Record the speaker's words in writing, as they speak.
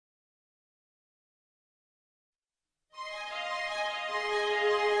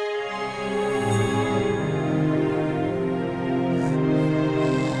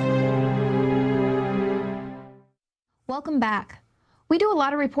Welcome back. We do a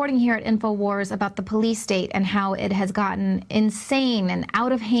lot of reporting here at InfoWars about the police state and how it has gotten insane and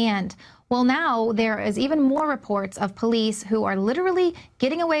out of hand. Well, now there is even more reports of police who are literally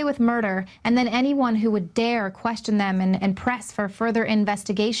getting away with murder, and then anyone who would dare question them and press for further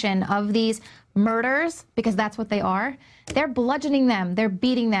investigation of these murders, because that's what they are, they're bludgeoning them, they're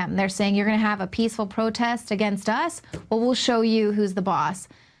beating them, they're saying, you're going to have a peaceful protest against us? Well, we'll show you who's the boss.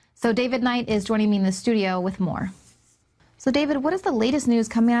 So David Knight is joining me in the studio with more. So David, what is the latest news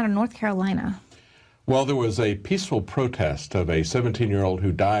coming out of North Carolina? Well, there was a peaceful protest of a 17-year-old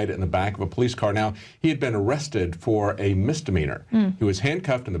who died in the back of a police car. Now, he had been arrested for a misdemeanor. He was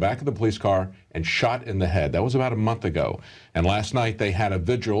handcuffed in the back of the police car and shot in the head. That was about a month ago. And last night they had a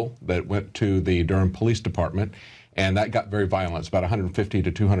vigil that went to the Durham Police Department, and that got very violent. It's about 150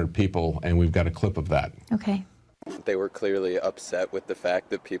 to 200 people, and we've got a clip of that. Okay. They were clearly upset with the fact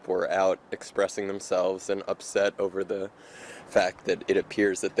that people were out expressing themselves and upset over the fact that it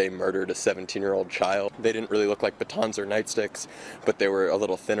appears that they murdered a 17-year-old child. They didn't really look like batons or nightsticks, but they were a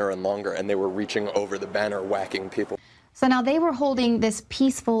little thinner and longer, and they were reaching over the banner, whacking people. So now they were holding this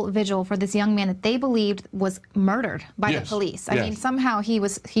peaceful vigil for this young man that they believed was murdered by the police. I mean, somehow he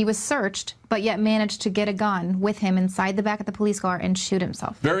was searched, but yet managed to get a gun with him inside the back of the police car and shoot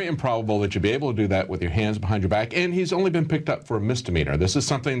himself. Very improbable that you'd be able to do that with your hands behind your back, and he's only been picked up for a misdemeanor. This is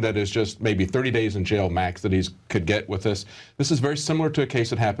something that is just maybe 30 days in jail max that he could get with this. This is very similar to a case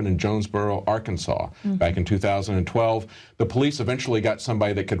that happened in Jonesboro, Arkansas, back in 2012. The police eventually got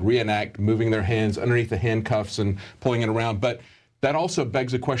somebody that could reenact moving their hands underneath the handcuffs and pulling it around, but that also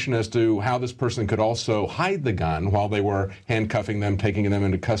begs a question as to how this person could also hide the gun while they were handcuffing them, taking them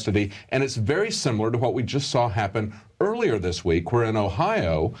into custody. And it's very similar to what we just saw happen earlier this week, where in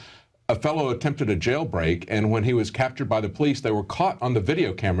Ohio, a fellow attempted a jailbreak, and when he was captured by the police, they were caught on the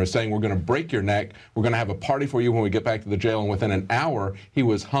video camera saying, we're going to break your neck, we're going to have a party for you when we get back to the jail. And within an hour, he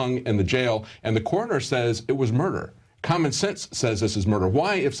was hung in the jail, and the coroner says it was murder. Common sense says this is murder.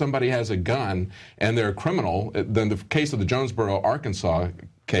 Why, if somebody has a gun and they're a criminal, then the case of the Jonesboro, Arkansas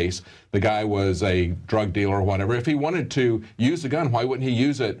case, the guy was a drug dealer or whatever. If he wanted to use the gun, why wouldn't he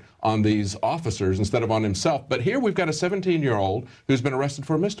use it on these officers instead of on himself? But here we've got a 17-year-old who's been arrested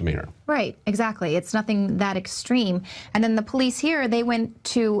for a misdemeanor. Right, exactly. It's nothing that extreme. And then the police here, they went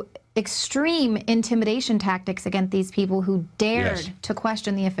to extreme intimidation tactics against these people who dared to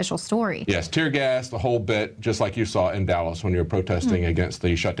question the official story. Yes, tear gas, the whole bit, just like you saw in Dallas when you were protesting against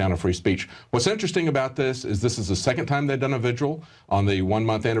the shutdown of free speech. What's interesting about this is the second time they've done a vigil on the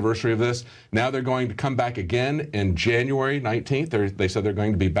 1-month anniversary of this. Now they're going to come back again in January 19th. They said they're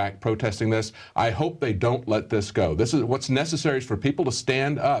going to be back protesting this. I hope they don't let this go. This is what's necessary is for people to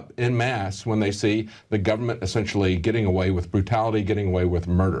stand up en masse when they see the government essentially getting away with brutality, getting away with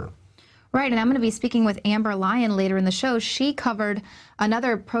murder. Right, and I'm going to be speaking with Amber Lyon later in the show. She covered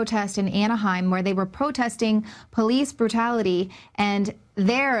another protest in Anaheim where they were protesting police brutality, and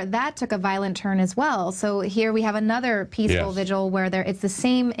that took a violent turn as well. So here we have another peaceful vigil where it's the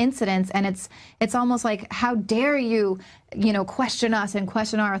same incidents, and it's almost like, how dare you, question us and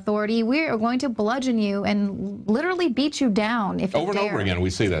question our authority. We are going to bludgeon you and literally beat you down if you Over and over again, we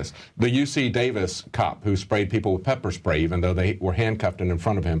see this. The UC Davis cop who sprayed people with pepper spray, even though they were handcuffed and in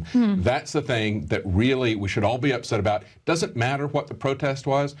front of him. That's the thing that really we should all be upset about. Doesn't matter what the protest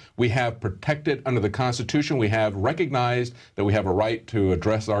was. We have protected under the Constitution. We have recognized that we have a right to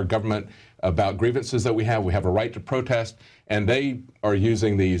address our government about grievances that we have. We have a right to protest, and they are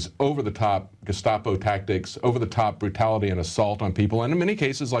using these over-the-top Gestapo tactics, over-the-top brutality and assault on people, and in many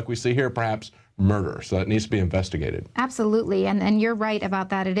cases, like we see here, perhaps murder. So that needs to be investigated. Absolutely, and you're right about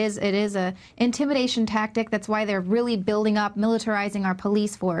that. It is a intimidation tactic. That's why they're really building up, militarizing our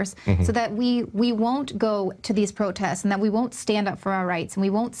police force, so that we won't go to these protests and that we won't stand up for our rights and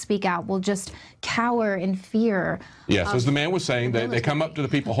we won't speak out. We'll just cower in fear. Yes, as the man was saying, they come up to the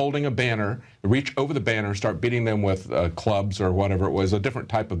people holding a banner, reach over the banner, start beating them with clubs or whatever it was, a different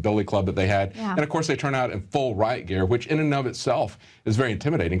type of billy club that they had. And of course they turn out in full riot gear, which in and of itself is very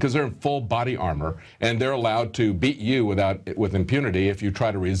intimidating because they're in full body armor and they're allowed to beat you with impunity. If you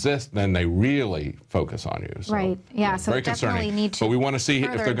try to resist, then they really focus on you. So, right, yeah, so very definitely concerning. need to But we want to see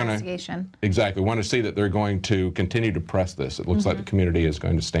if they're going to, exactly, we want to see that they're going to continue to press this. It looks like the community is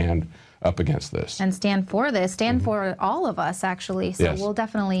going to stand up against this. And stand for this, for all of us, actually. So we'll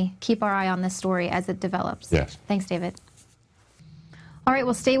definitely keep our eye on this story as it develops. Yes. Thanks, David. All right,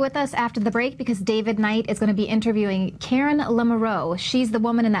 well, stay with us after the break because David Knight is going to be interviewing Karen Lamoureux. She's the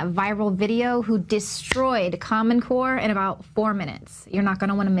woman in that viral video who destroyed Common Core in about 4 minutes. You're not going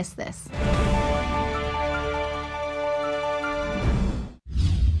to want to miss this.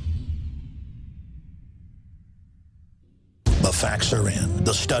 facts are in.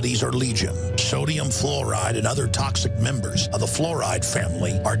 The studies are legion. Sodium fluoride and other toxic members of the fluoride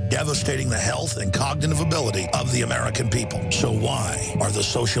family are devastating the health and cognitive ability of the American people. So why are the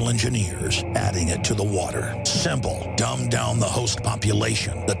social engineers adding it to the water? Simple. Dumb down the host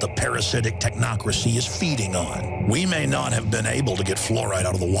population that the parasitic technocracy is feeding on. We may not have been able to get fluoride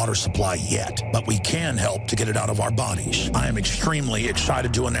out of the water supply yet, but we can help to get it out of our bodies. I am extremely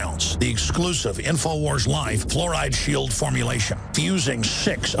excited to announce the exclusive InfoWars Life Fluoride Shield formulation, fusing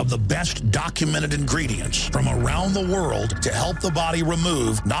 6 of the best documented ingredients from around the world to help the body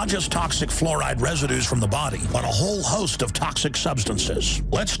remove not just toxic fluoride residues from the body, but a whole host of toxic substances.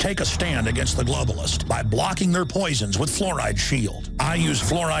 Let's take a stand against the globalists by blocking their poisons with Fluoride Shield. I use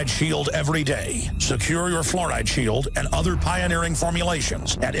Fluoride Shield every day. Secure your Fluoride Shield and other pioneering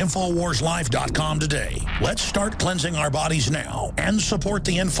formulations at InfoWarsLife.com today. Let's start cleansing our bodies now and support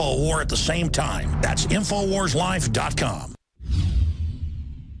the InfoWar at the same time. That's InfoWarsLife.com.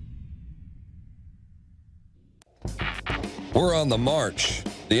 We're on the march.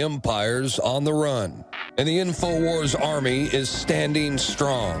 The empire's on the run. And the InfoWars army is standing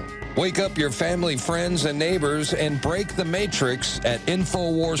strong. Wake up your family, friends, and neighbors and break the matrix at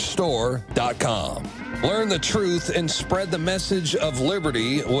InfoWarsStore.com. Learn the truth and spread the message of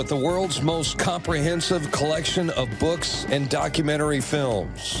liberty with the world's most comprehensive collection of books and documentary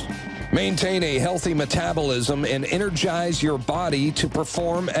films. Maintain a healthy metabolism and energize your body to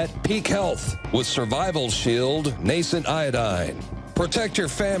perform at peak health with Survival Shield Nascent Iodine. Protect your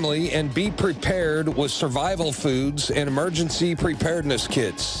family and be prepared with survival foods and emergency preparedness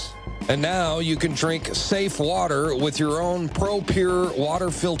kits. And now you can drink safe water with your own ProPure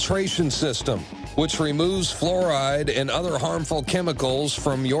water filtration system, which removes fluoride and other harmful chemicals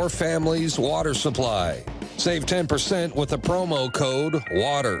from your family's water supply. Save 10% with the promo code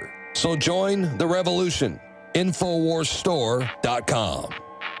WATER. So join the revolution. InfoWarsStore.com.